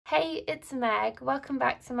Hey, it's Meg. Welcome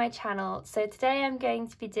back to my channel. So today I'm going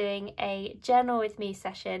to be doing a journal with me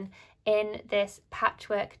session in this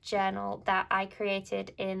patchwork journal that I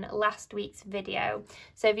created in last week's video.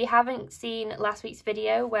 So if you haven't seen last week's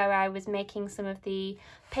video where I was making some of the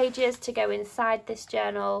pages to go inside this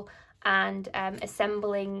journal and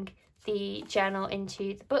assembling the journal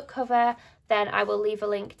into the book cover, then I will leave a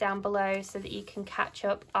link down below so that you can catch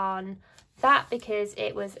up on that, because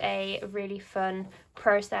it was a really fun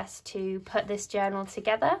process to put this journal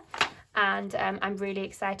together, and I'm really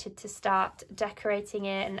excited to start decorating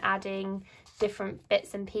it and adding different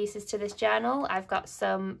bits and pieces to this journal. I've got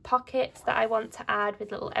some pockets that I want to add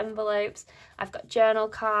with little envelopes, I've got journal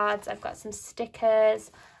cards, I've got some stickers,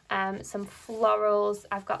 some florals,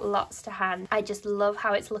 I've got lots to hand. I just love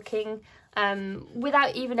how it's looking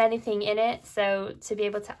without even anything in it, so to be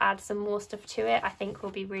able to add some more stuff to it I think will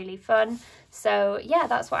be really fun. So yeah,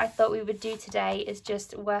 that's what I thought we would do today, is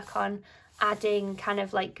just work on adding kind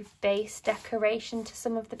of like base decoration to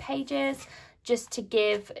some of the pages, just to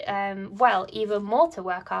give well, even more to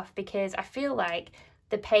work off, because I feel like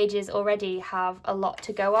the pages already have a lot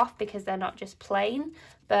to go off because they're not just plain,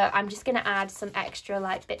 but I'm just going to add some extra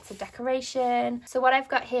like bits of decoration. So what I've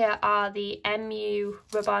got here are the MU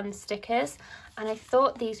rub-on stickers, and I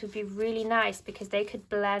thought these would be really nice because they could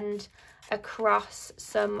blend across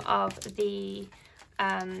some of the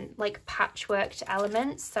like patchworked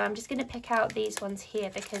elements. So I'm just going to pick out these ones here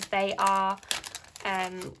because they are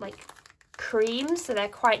like cream, so they're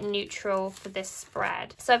quite neutral for this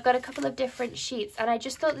spread. So I've got a couple of different sheets, and I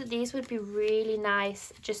just thought that these would be really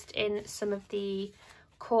nice just in some of the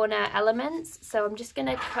corner elements. So I'm just going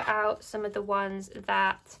to cut out some of the ones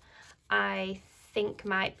that I think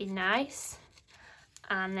might be nice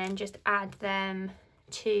and then just add them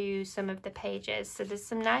to some of the pages. So there's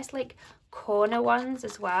some nice like corner ones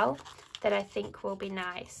as well that I think will be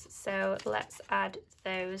nice. So let's add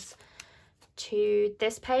those to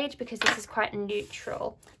this page because this is quite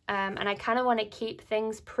neutral, and I kind of want to keep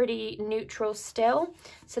things pretty neutral still,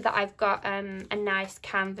 so that I've got a nice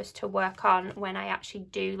canvas to work on when I actually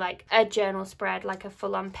do like a journal spread, like a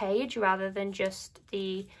full-on page, rather than just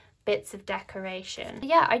the bits of decoration.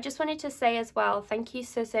 Yeah, I just wanted to say as well, thank you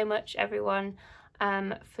so much everyone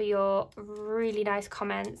for your really nice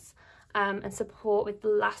comments and support with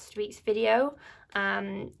last week's video.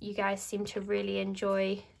 You guys seem to really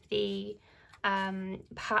enjoy the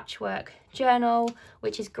patchwork journal,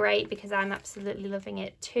 which is great because I'm absolutely loving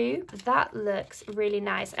it too. That looks really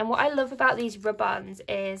nice, and what I love about these rub-ons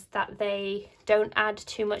is that they don't add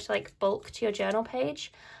too much like bulk to your journal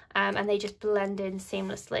page, and they just blend in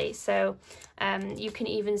seamlessly. So you can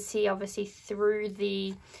even see obviously through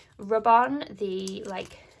the rub-on the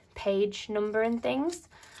like page number and things.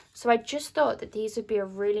 So I just thought that these would be a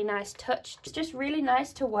really nice touch. It's just really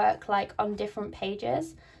nice to work like on different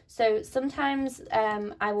pages. So sometimes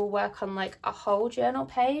I will work on like a whole journal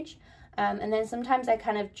page, and then sometimes I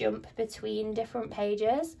kind of jump between different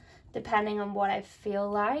pages depending on what I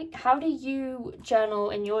feel like. How do you journal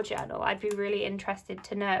in your journal? I'd be really interested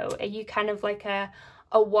to know. Are you kind of like a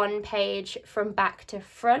one page from back to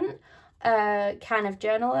front kind of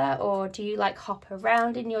journaler, or do you like hop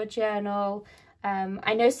around in your journal?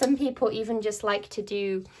 I know some people even just like to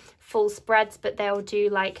do full spreads, but they'll do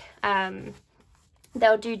like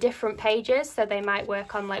they'll do different pages, so they might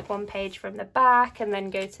work on like one page from the back and then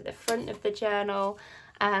go to the front of the journal.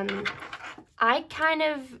 I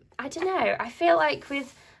don't know, I feel like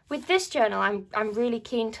with this journal I'm really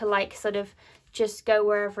keen to like sort of just go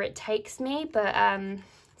wherever it takes me, but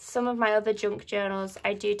some of my other junk journals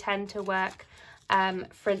I do tend to work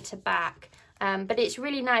front to back. But it's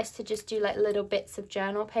really nice to just do like little bits of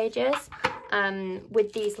journal pages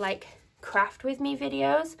with these like craft with me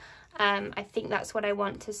videos. I think that's what I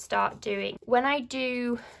want to start doing. When I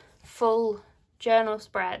do full journal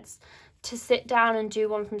spreads, to sit down and do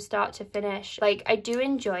one from start to finish, like I do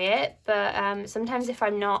enjoy it, but sometimes if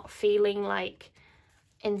I'm not feeling like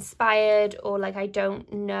inspired, or like I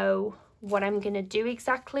don't know what I'm gonna do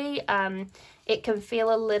exactly, it can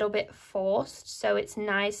feel a little bit forced. So it's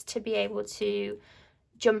nice to be able to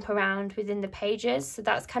jump around within the pages. So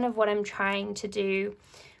that's kind of what I'm trying to do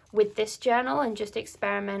with this journal, and just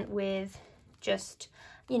experiment with just,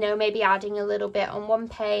 you know, maybe adding a little bit on one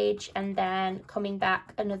page and then coming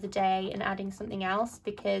back another day and adding something else,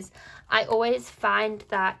 because I always find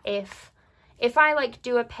that if I like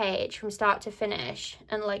do a page from start to finish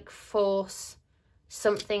and like force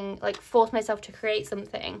something, like force myself to create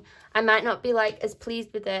something, I might not be like as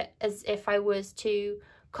pleased with it as if I was to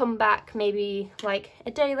come back maybe like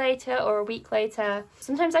a day later or a week later.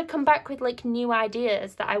 Sometimes I'd come back with like new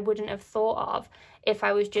ideas that I wouldn't have thought of if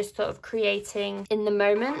I was just sort of creating in the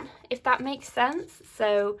moment, if that makes sense.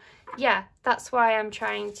 So yeah, that's why I'm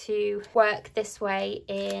trying to work this way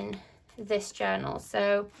in this journal.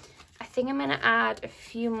 So I think I'm going to add a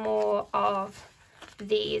few more of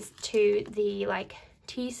these to the like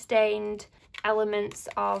tea stained elements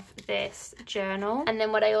of this journal. And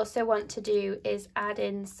then what I also want to do is add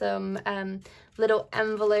in some little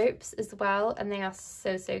envelopes as well, and they are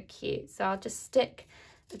so cute. So I'll just stick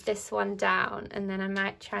this one down, and then I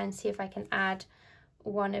might try and see if I can add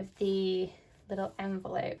one of the little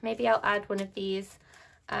envelopes. Maybe I'll add one of these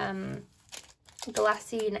glassine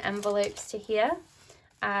envelopes to here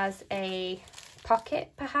as a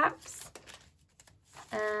pocket perhaps.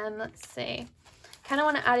 Let's see, kind of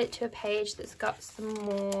want to add it to a page that's got some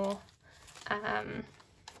more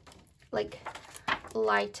like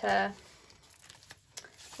lighter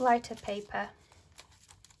paper.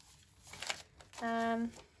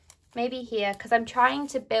 Maybe here, because I'm trying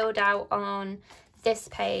to build out on this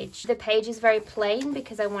page. The page is very plain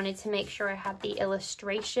because I wanted to make sure I had the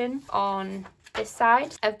illustration on this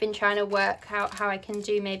side. I've been trying to work out how I can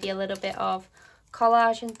do maybe a little bit of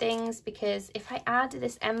collage and things, because if I add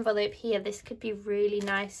this envelope here, this could be really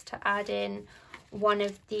nice to add in one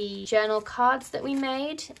of the journal cards that we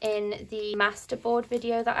made in the masterboard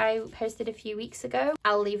video that I posted a few weeks ago.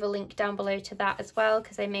 I'll leave a link down below to that as well,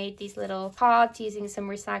 because I made these little cards using some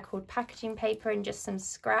recycled packaging paper and just some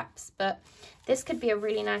scraps, but this could be a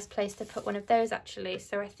really nice place to put one of those actually.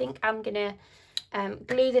 So I think I'm gonna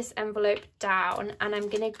glue this envelope down, and I'm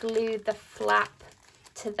gonna glue the flap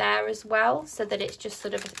to there as well, so that it's just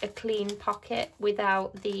sort of a clean pocket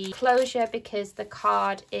without the closure, because the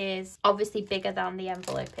card is obviously bigger than the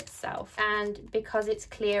envelope itself, and because it's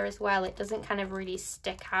clear as well, it doesn't kind of really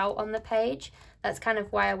stick out on the page. That's kind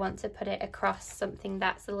of why I want to put it across something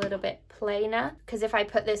that's a little bit plainer, because if I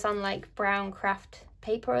put this on like brown craft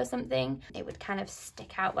paper or something, it would kind of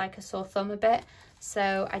stick out like a sore thumb a bit.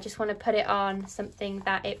 So I just want to put it on something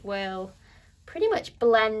that it will pretty much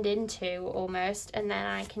blend into almost, and then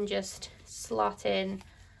I can just slot in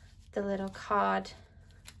the little card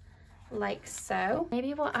like so.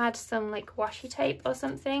 Maybe we'll add some like washi tape or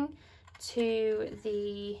something to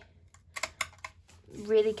the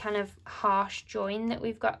really kind of harsh join that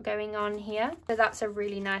we've got going on here. So that's a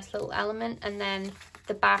really nice little element, and then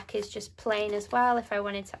the back is just plain as well if I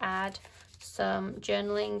wanted to add some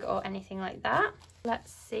journaling or anything like that.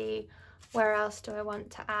 Let's see, where else do I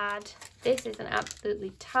want to add? This is an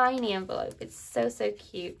absolutely tiny envelope. It's so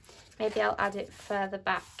cute. Maybe I'll add it further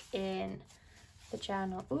back in the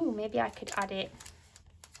journal. Ooh, maybe I could add it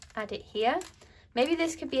here. Maybe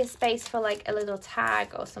this could be a space for like a little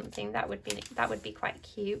tag or something. That would be quite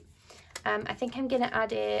cute. I think I'm gonna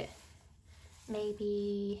add it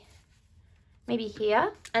maybe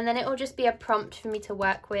here, and then it will just be a prompt for me to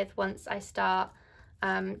work with once I start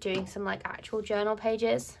doing some like actual journal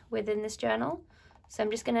pages within this journal. So I'm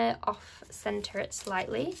just gonna off center it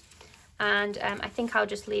slightly, and I think I'll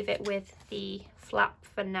just leave it with the flap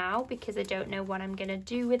for now because I don't know what I'm gonna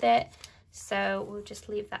do with it. So we'll just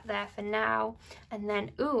leave that there for now. And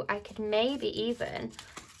then, ooh, I could maybe even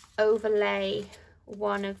overlay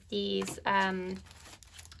one of these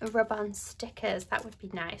rub-on stickers. That would be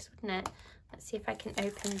nice, wouldn't it? Let's see if I can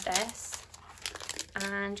open this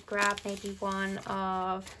and grab maybe one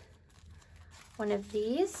of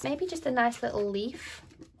these. Maybe just a nice little leaf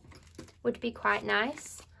would be quite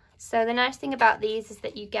nice. So the nice thing about these is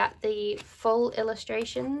that you get the full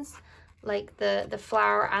illustrations, like the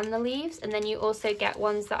flower and the leaves, and then you also get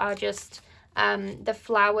ones that are just the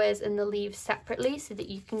flowers and the leaves separately, so that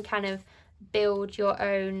you can kind of build your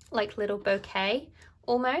own like little bouquet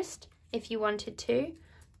almost if you wanted to.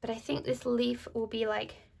 But I think this leaf will be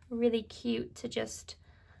like really cute to just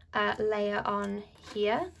layer on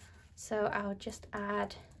here, so I'll just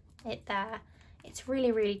add it there. It's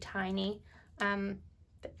really tiny,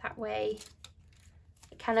 but that way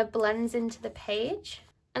it kind of blends into the page.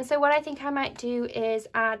 And so what I think I might do is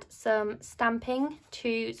add some stamping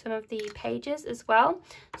to some of the pages as well,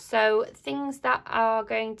 so things that are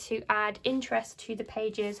going to add interest to the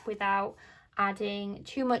pages without adding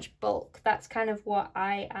too much bulk. That's kind of what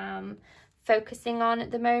I am focusing on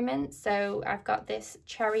at the moment. So I've got this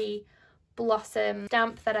cherry blossom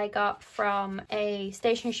stamp that I got from a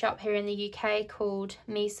stationery shop here in the UK called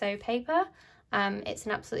Miso Paper. It's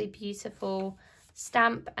an absolutely beautiful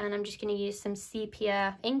stamp, and I'm just going to use some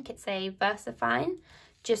sepia ink. It's a VersaFine,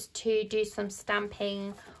 just to do some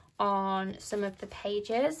stamping on some of the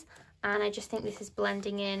pages, and I just think this is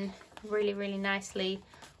blending in really nicely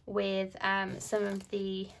with some of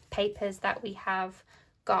the papers that we have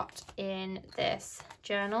got in this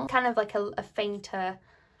journal, kind of like a fainter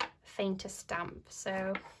stamp,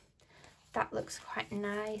 so that looks quite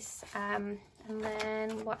nice. And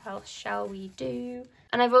then what else shall we do?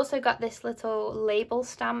 And I've also got this little label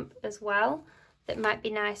stamp as well that might be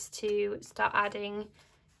nice to start adding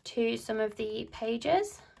to some of the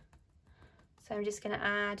pages. So I'm just going to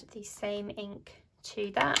add the same ink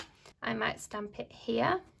to that. I might stamp it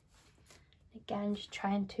here. Again, just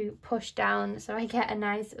trying to push down so I get a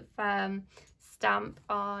nice firm stamp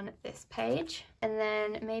on this page. And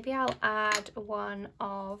then maybe I'll add one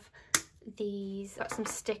of these, got some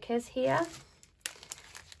stickers here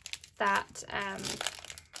that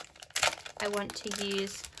I want to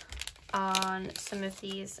use on some of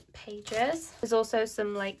these pages. There's also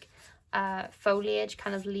some like foliage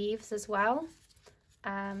kind of leaves as well,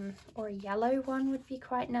 or a yellow one would be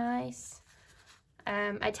quite nice.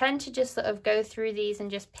 I tend to just sort of go through these and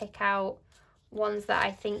just pick out ones that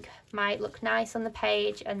I think might look nice on the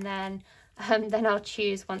page, and then I'll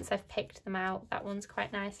choose once I've picked them out. That one's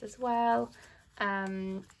quite nice as well.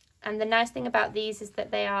 And the nice thing about these is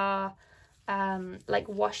that they are like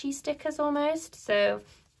washi stickers almost, so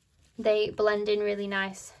they blend in really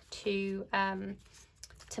nice to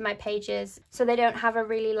my pages, so they don't have a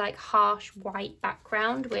really like harsh white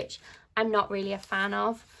background, which I'm not really a fan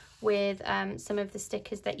of with some of the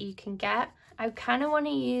stickers that you can get. I kind of want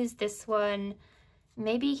to use this one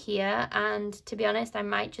maybe here, and to be honest I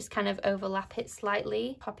might just kind of overlap it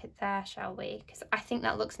slightly. Pop it there, shall we? Because I think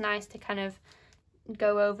that looks nice to kind of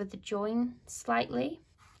go over the join slightly.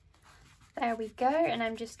 There we go, and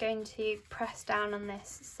I'm just going to press down on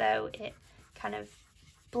this so it kind of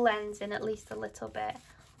blends in at least a little bit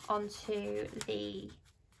onto the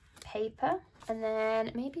paper. And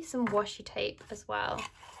then maybe some washi tape as well,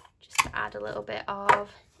 just to add a little bit of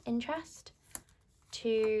interest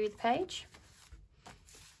to the page.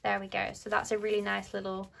 There we go. So that's a really nice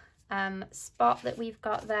little spot that we've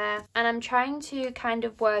got there. And I'm trying to kind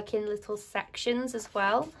of work in little sections as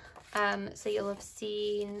well. So you'll have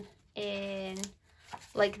seen in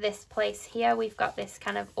like this place here, we've got this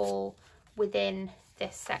kind of all within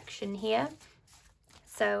this section here.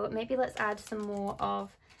 So maybe let's add some more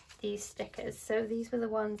of these stickers. So these were the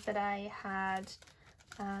ones that I had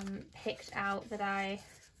picked out that I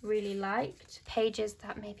really liked. Pages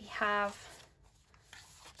that maybe have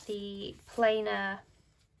the plainer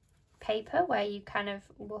paper where you kind of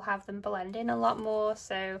will have them blend in a lot more,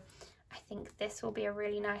 so I think this will be a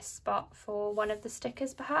really nice spot for one of the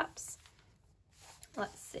stickers perhaps.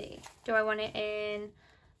 Let's see, do I want it in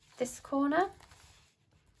this corner?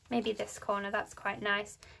 Maybe this corner, that's quite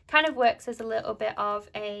nice. Kind of works as a little bit of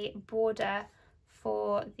a border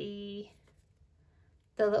for the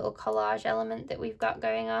little collage element that we've got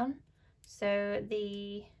going on. So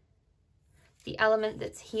the element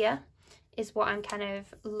that's here is what I'm kind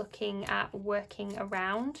of looking at working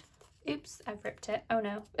around. Oops, I've ripped it. Oh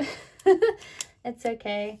no. It's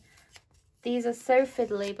okay. These are so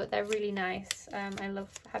fiddly, but they're really nice. I love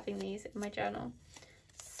having these in my journal.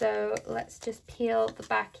 So let's just peel the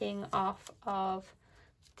backing off of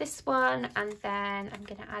this one, and then I'm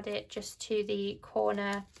going to add it just to the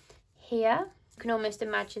corner here. You can almost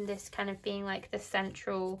imagine this kind of being like the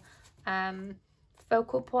central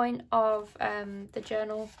focal point of the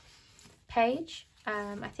journal page.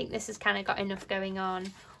 I think this has kind of got enough going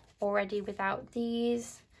on already without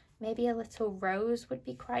these. Maybe a little rose would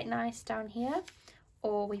be quite nice down here,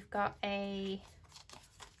 or we've got a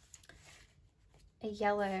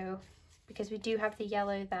yellow, because we do have the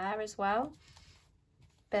yellow there as well,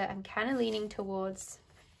 but I'm kind of leaning towards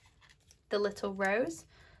the little rose.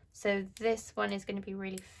 So this one is going to be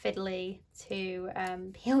really fiddly to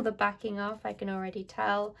peel the backing off, I can already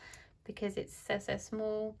tell, because it's so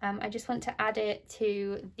small. I just want to add it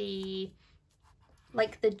to the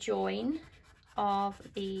join of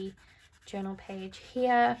the journal page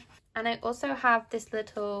here. And I also have this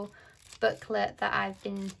little booklet that I've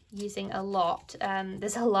been using a lot.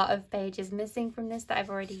 There's a lot of pages missing from this that I've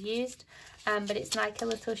already used, but it's like a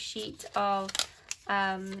little sheet of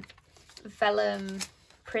vellum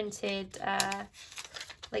printed,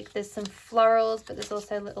 like there's some florals, but there's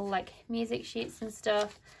also little like music sheets and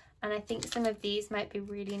stuff, and I think some of these might be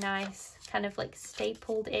really nice kind of like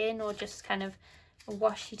stapled in, or just kind of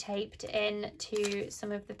washi taped in to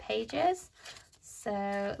some of the pages.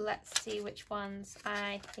 So let's see which ones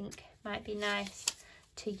I think might be nice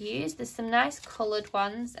to use. There's some nice coloured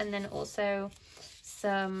ones, and then also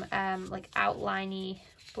some like outliney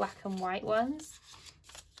black and white ones.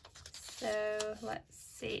 So let's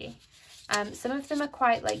see. Some of them are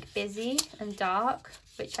quite like busy and dark,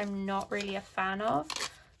 which I'm not really a fan of,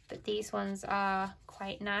 but these ones are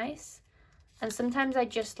quite nice. And sometimes I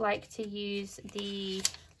just like to use the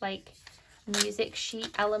like music sheet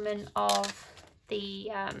element of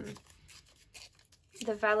the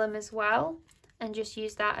vellum as well, and just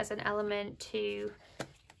use that as an element to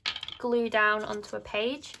glue down onto a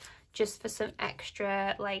page, just for some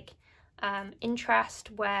extra like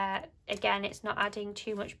interest, where again it's not adding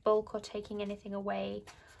too much bulk or taking anything away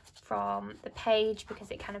from the page,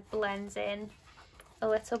 because it kind of blends in a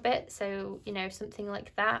little bit. So, you know, something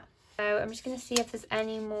like that. So I'm just going to see if there's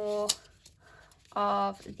any more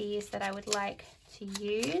of these that I would like to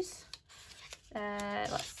use.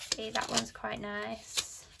 Let's see, that one's quite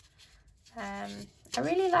nice. I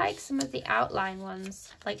really like some of the outline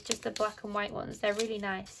ones, like just the black and white ones. They're really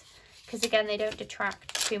nice because again they don't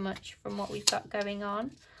detract too much from what we've got going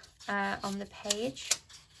on the page.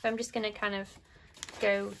 So I'm just going to kind of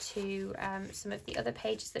go to some of the other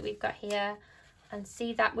pages that we've got here, and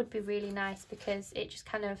see, that would be really nice because it just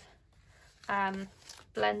kind of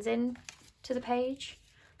blends in to the page.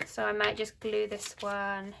 So I might just glue this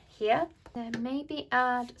one here, then maybe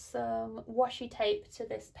add some washi tape to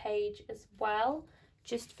this page as well,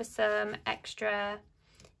 just for some extra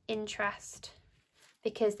interest,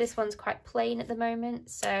 because this one's quite plain at the moment.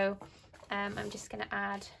 So I'm just going to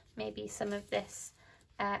add maybe some of this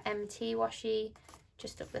MT washi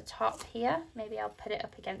just up the top here. Maybe I'll put it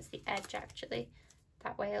up against the edge actually,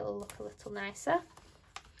 that way it'll look a little nicer.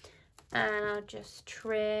 And I'll just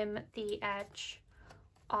trim the edge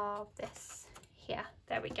of this here.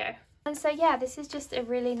 There we go. And so yeah, this is just a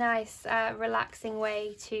really nice relaxing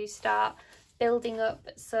way to start building up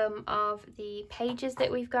some of the pages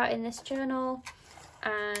that we've got in this journal,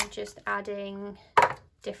 and just adding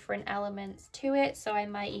different elements to it. So I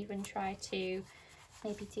might even try to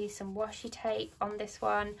maybe do some washi tape on this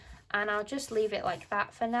one, and I'll just leave it like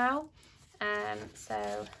that for now.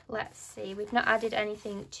 So let's see, we've not added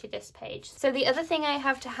anything to this page. So the other thing I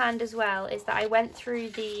have to hand as well is that I went through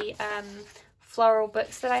the floral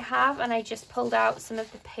books that I have, and I just pulled out some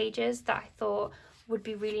of the pages that I thought would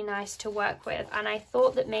be really nice to work with, and I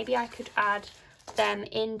thought that maybe I could add them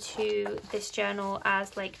into this journal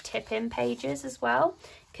as like tip-in pages as well,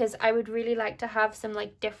 because I would really like to have some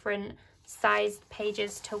like different sized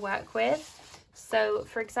pages to work with. So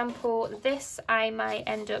for example, this I might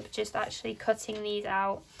end up just actually cutting these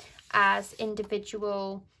out as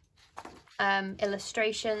individual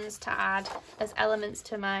illustrations to add as elements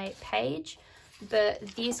to my page. But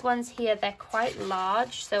these ones here, they're quite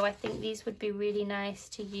large, so I think these would be really nice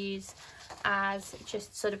to use as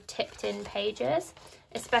just sort of tipped in pages,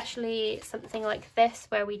 especially something like this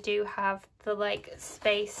where we do have the like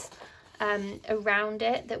space around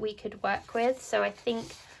it that we could work with. So I think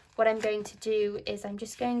what I'm going to do is I'm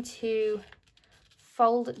just going to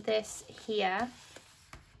fold this here,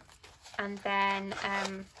 and then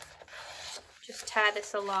just tear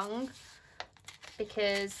this along,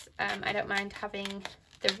 because I don't mind having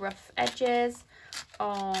the rough edges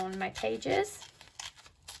on my pages.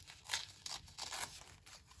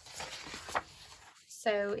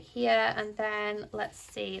 So here, and then let's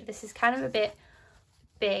see, this is kind of a bit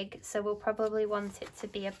big, so we'll probably want it to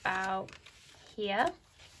be about here.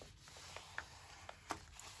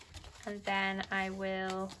 And then I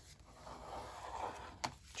will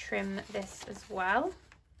trim this as well.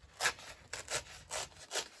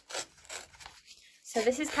 So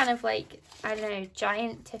this is kind of like, I don't know,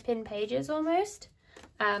 giant tip-in pages almost.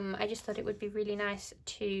 I just thought it would be really nice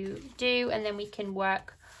to do, and then we can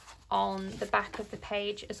work on the back of the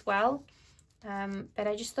page as well. But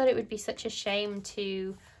I just thought it would be such a shame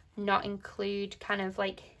to not include kind of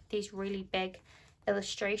like these really big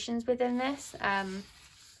illustrations within this.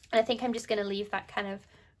 I think I'm just going to leave that kind of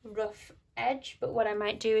rough edge, but what I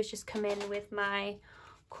might do is just come in with my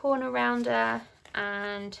corner rounder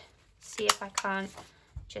and see if I can't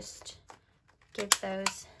just give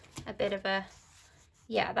those a bit of a,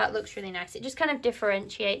 yeah, that looks really nice. It just kind of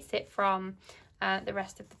differentiates it from the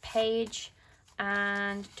rest of the page.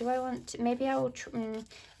 And do I want to, maybe I will trim,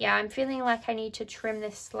 yeah, I'm feeling like I need to trim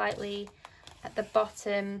this slightly at the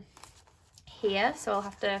bottom here, so I'll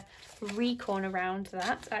have to re-corner round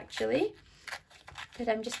that actually, but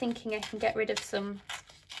I'm just thinking I can get rid of some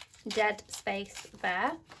dead space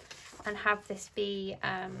there and have this be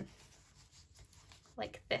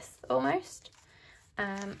like this almost,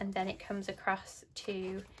 and then it comes across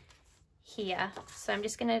to here. So I'm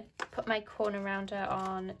just going to put my corner rounder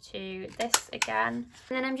on to this again,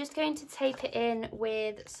 and then I'm just going to tape it in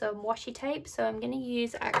with some washi tape. So I'm going to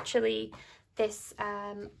use actually this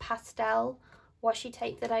pastel washi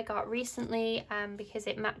tape that I got recently because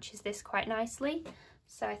it matches this quite nicely.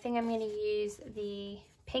 So I think I'm going to use the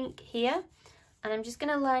pink here, and I'm just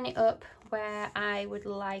going to line it up where I would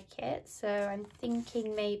like it. So I'm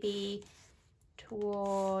thinking maybe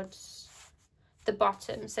towards the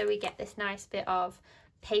bottom, so we get this nice bit of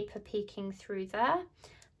paper peeking through there.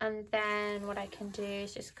 And then what I can do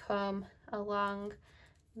is just come along,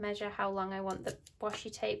 measure how long I want the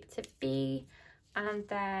washi tape to be, and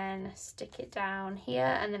then stick it down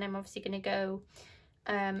here. And then I'm obviously going to go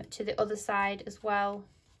to the other side as well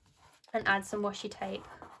and add some washi tape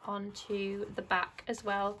onto the back as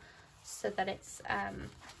well, so that it's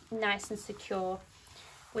nice and secure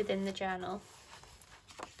within the journal.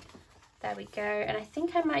 There we go. And I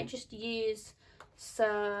think I might just use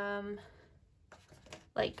some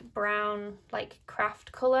like brown like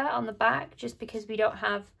craft colour on the back, just because we don't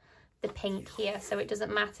have the pink here, so it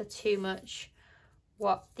doesn't matter too much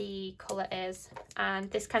what the colour is.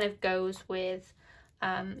 And this kind of goes with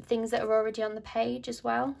things that are already on the page as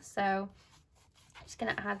well. So I'm just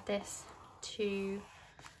going to add this to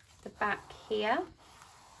the back here,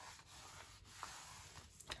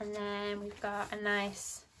 and then we've got a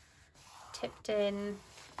nice tipped in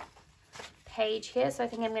page here. So I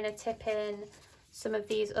think I'm going to tip in some of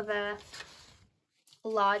these other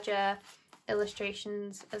larger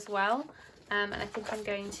illustrations as well, and I think I'm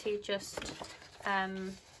going to just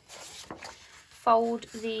fold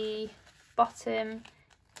the bottom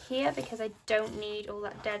here, because I don't need all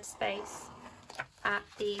that dead space at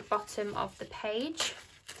the bottom of the page.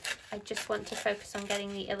 I just want to focus on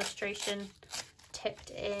getting the illustration tipped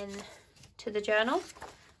in to the journal.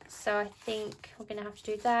 So I think we're going to have to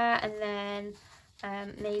do that, and then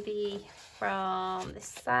maybe from this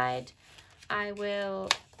side I will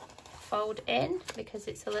fold in because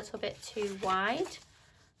it's a little bit too wide.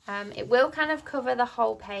 It will kind of cover the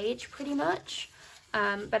whole page pretty much,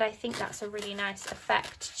 but I think that's a really nice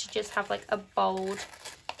effect to just have like a bold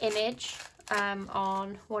image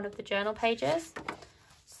on one of the journal pages.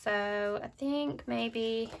 So I think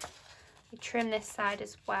maybe we trim this side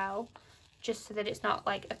as well, just so that it's not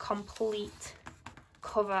like a complete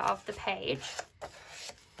cover of the page.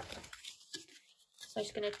 So I'm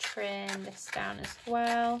just going to trim this down as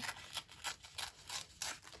well.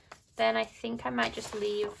 Then I think I might just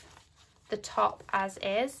leave the top as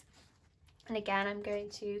is. And again, I'm going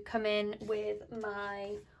to come in with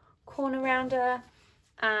my corner rounder,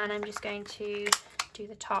 and I'm just going to do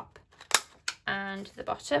the top and the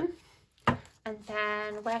bottom. And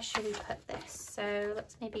then where should we put this? So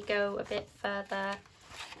let's maybe go a bit further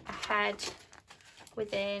ahead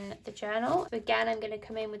within the journal. So again, I'm going to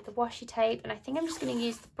come in with the washi tape, and I think I'm just going to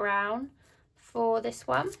use the brown for this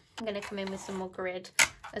one. I'm going to come in with some more grid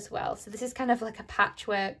as well. So this is kind of like a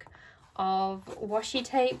patchwork of washi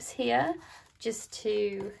tapes here, just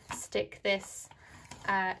to stick this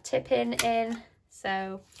tip in.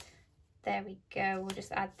 So there we go. We'll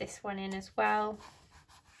just add this one in as well.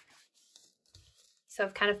 So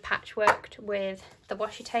I've kind of patchworked with the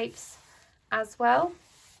washi tapes as well.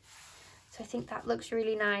 So I think that looks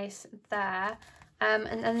really nice there.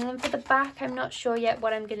 And then for the back, I'm not sure yet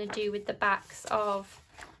what I'm going to do with the backs of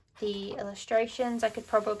the illustrations. I could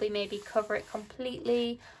probably maybe cover it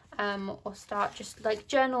completely, or start just like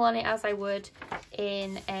journal on it as I would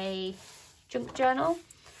in a junk journal.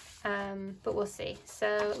 But we'll see.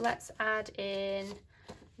 So let's add in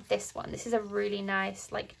this one. This is a really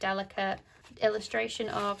nice, like delicate illustration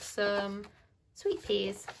of some sweet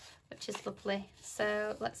peas, which is lovely.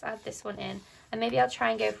 So let's add this one in, and maybe I'll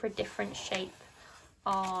try and go for a different shape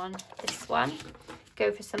on this one.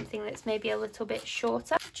 Go for something that's maybe a little bit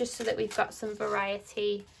shorter, just so that we've got some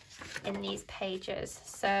variety in these pages.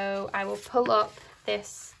 So I will pull up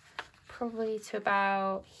this probably to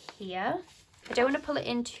about here. I don't want to pull it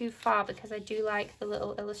in too far because I do like the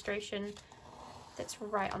little illustration that's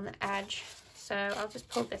right on the edge. So I'll just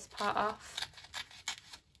pull this part off.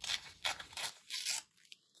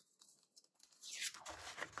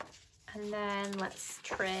 And then let's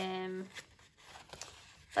trim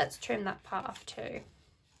that part off too.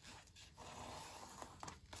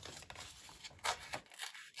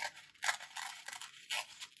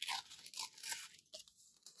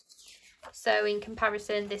 So in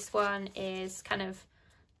comparison, this one is kind of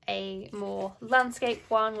a more landscape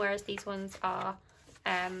one, whereas these ones are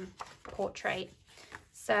portrait.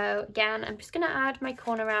 So again, I'm just going to add my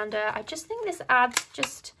corner rounder. I just think this adds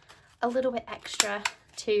just a little bit extra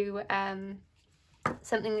to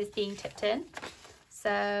something that's being tipped in.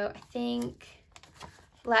 So I think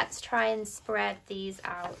let's try and spread these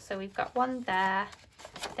out. So we've got one there,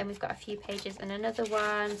 then we've got a few pages and another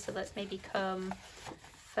one. So let's maybe come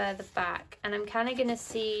further back, and I'm kind of going to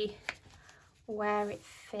see where it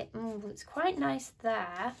fit. It's quite nice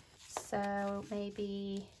there, so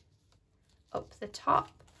maybe up the top.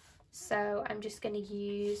 So I'm just going to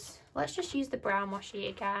use, let's just use the brown washi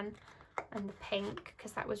again and the pink,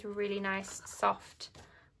 because that was a really nice soft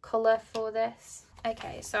colour for this.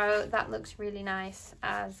 Okay, so that looks really nice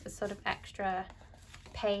as a sort of extra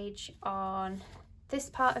page on this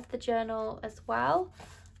part of the journal as well.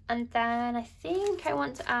 And then I think I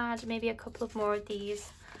want to add maybe a couple of more of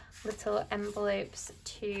these little envelopes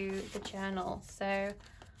to the journal. So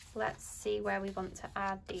let's see where we want to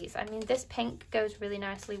add these. I mean, this pink goes really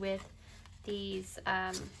nicely with these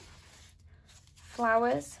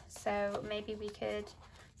flowers, so maybe we could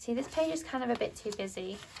see, this page is kind of a bit too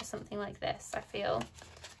busy for something like this, I feel,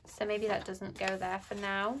 so maybe that doesn't go there for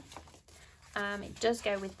now. It does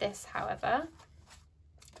go with this, however.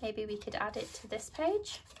 Maybe we could add it to this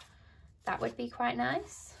page. That would be quite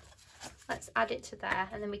nice. Let's add it to there,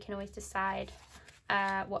 and then we can always decide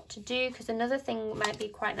what to do, because another thing might be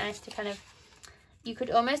quite nice to kind of, you could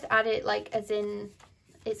almost add it like as in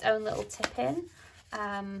its own little tip in,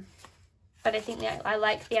 but I think that I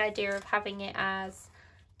like the idea of having it as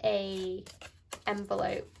a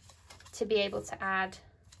envelope to be able to add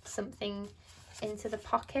something into the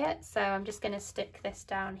pocket. So I'm just going to stick this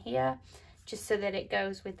down here just so that it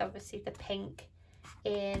goes with obviously the pink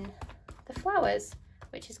in the flowers,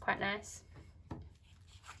 which is quite nice.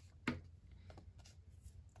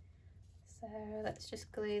 So let's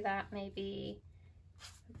just glue that maybe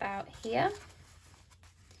about here,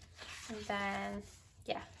 and then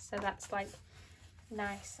yeah, so that's like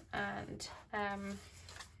nice and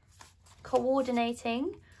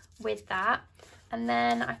coordinating with that. And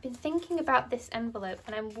then I've been thinking about this envelope,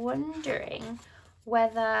 and I'm wondering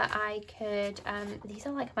whether I could, these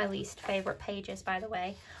are like my least favorite pages, by the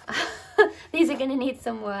way. These are gonna need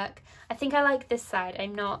some work. I think I like this side.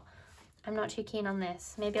 I'm not too keen on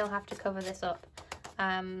this. Maybe I'll have to cover this up.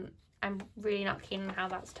 I'm really not keen on how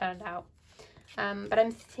that's turned out. But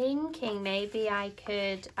I'm thinking maybe I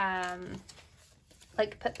could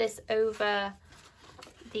like put this over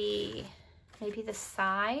maybe the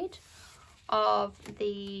side of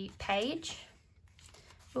the page.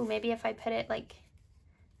 Oh, maybe if I put it like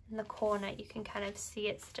in the corner, you can kind of see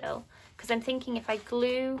it still. Because I'm thinking if I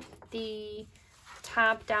glue the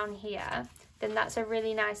tab down here, then that's a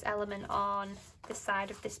really nice element on the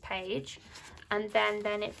side of this page. And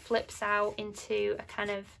then it flips out into a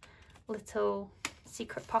kind of little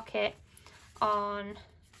secret pocket on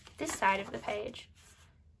this side of the page.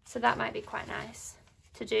 So that might be quite nice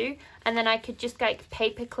to do. And then I could just like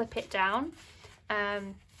paper clip it down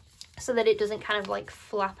so that it doesn't kind of like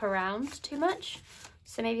flap around too much.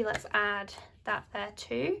 So maybe let's add that there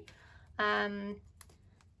too. And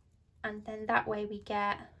then that way we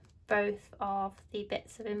get both of the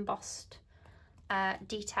bits of embossed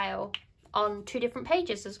detail on two different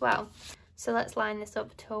pages as well. So let's line this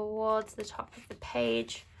up towards the top of the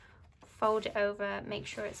page, fold it over, make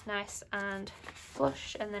sure it's nice and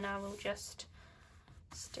flush, and then I will just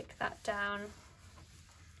stick that down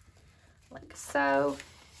like so.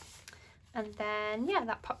 And then yeah,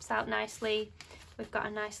 that pops out nicely. We've got a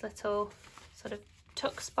nice little sort of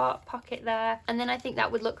tuck spot pocket there, and then I think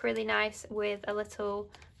that would look really nice with a little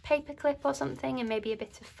paper clip or something, and maybe a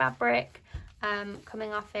bit of fabric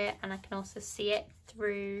coming off it, and I can also see it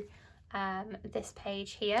through this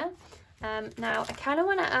page here. Now I kind of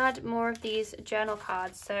want to add more of these journal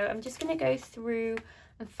cards, so I'm just going to go through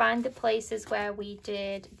and find the places where we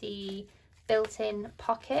did the built-in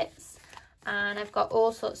pockets, and I've got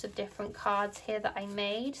all sorts of different cards here that I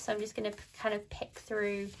made, so I'm just going to kind of pick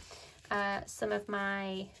through some of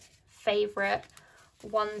my favorite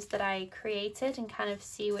ones that I created and kind of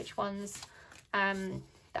see which ones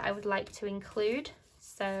that I would like to include.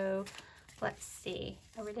 So let's see,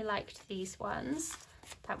 I really liked these ones.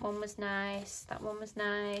 That one was nice, that one was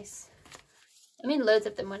nice. I mean, loads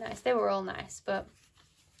of them were nice, they were all nice, but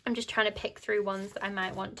I'm just trying to pick through ones that I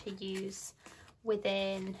might want to use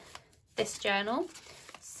within this journal.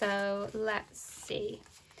 So let's see,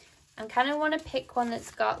 I kind of want to pick one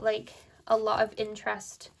that's got like a lot of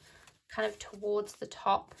interest kind of towards the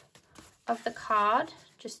top of the card,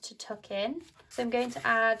 just to tuck in. So I'm going to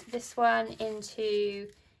add this one into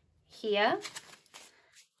here,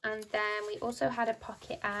 and then we also had a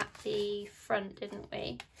pocket at the front, didn't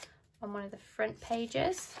we, on one of the front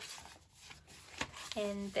pages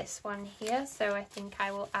in this one here. So I think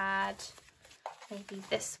I will add maybe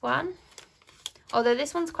this one, although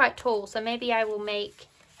this one's quite tall, so maybe I will make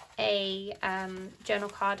a journal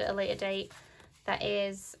card at a later date that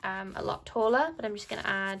is a lot taller, but I'm just going to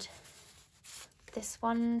add this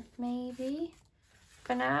one maybe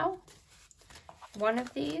for now. One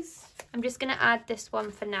of these. I'm just going to add this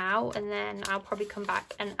one for now, and then I'll probably come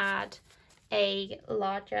back and add a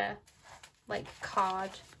larger like card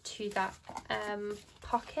to that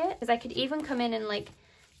pocket, because I could even come in and like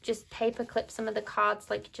just paper clip some of the cards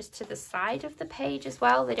like just to the side of the page as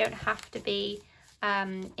well. They don't have to be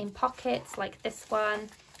in pockets like this one,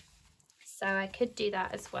 so I could do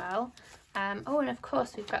that as well. Oh, and of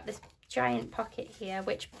course we've got this giant pocket here,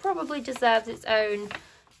 which probably deserves its own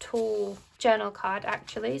tall journal card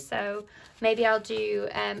actually, so maybe I'll do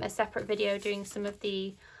a separate video doing some of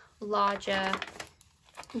the larger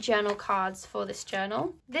journal cards for this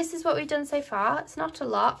journal. This is what we've done so far. It's not a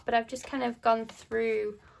lot, but I've just kind of gone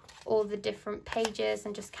through all the different pages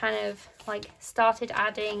and just kind of like started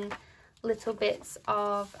adding little bits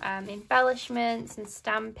of embellishments and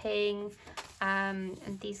stamping, and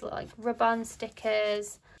these like rub-on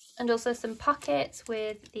stickers, and also some pockets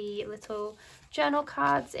with the little journal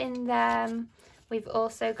cards in them. We've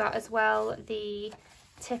also got as well the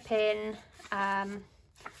tip-in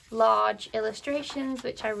large illustrations,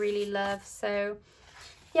 which I really love. So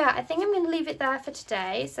yeah, I think I'm going to leave it there for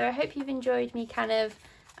today. So I hope you've enjoyed me kind of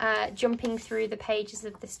jumping through the pages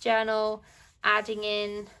of this journal, adding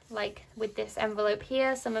in, like with this envelope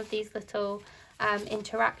here, some of these little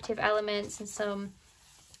interactive elements and some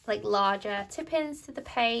like larger tip-ins to the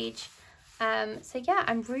page. So yeah,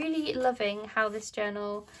 I'm really loving how this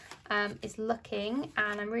journal is looking,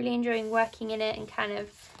 and I'm really enjoying working in it and kind of,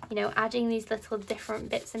 you know, adding these little different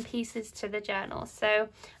bits and pieces to the journal. So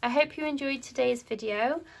I hope you enjoyed today's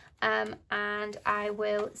video, and I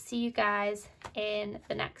will see you guys in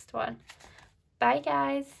the next one. Bye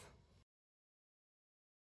guys.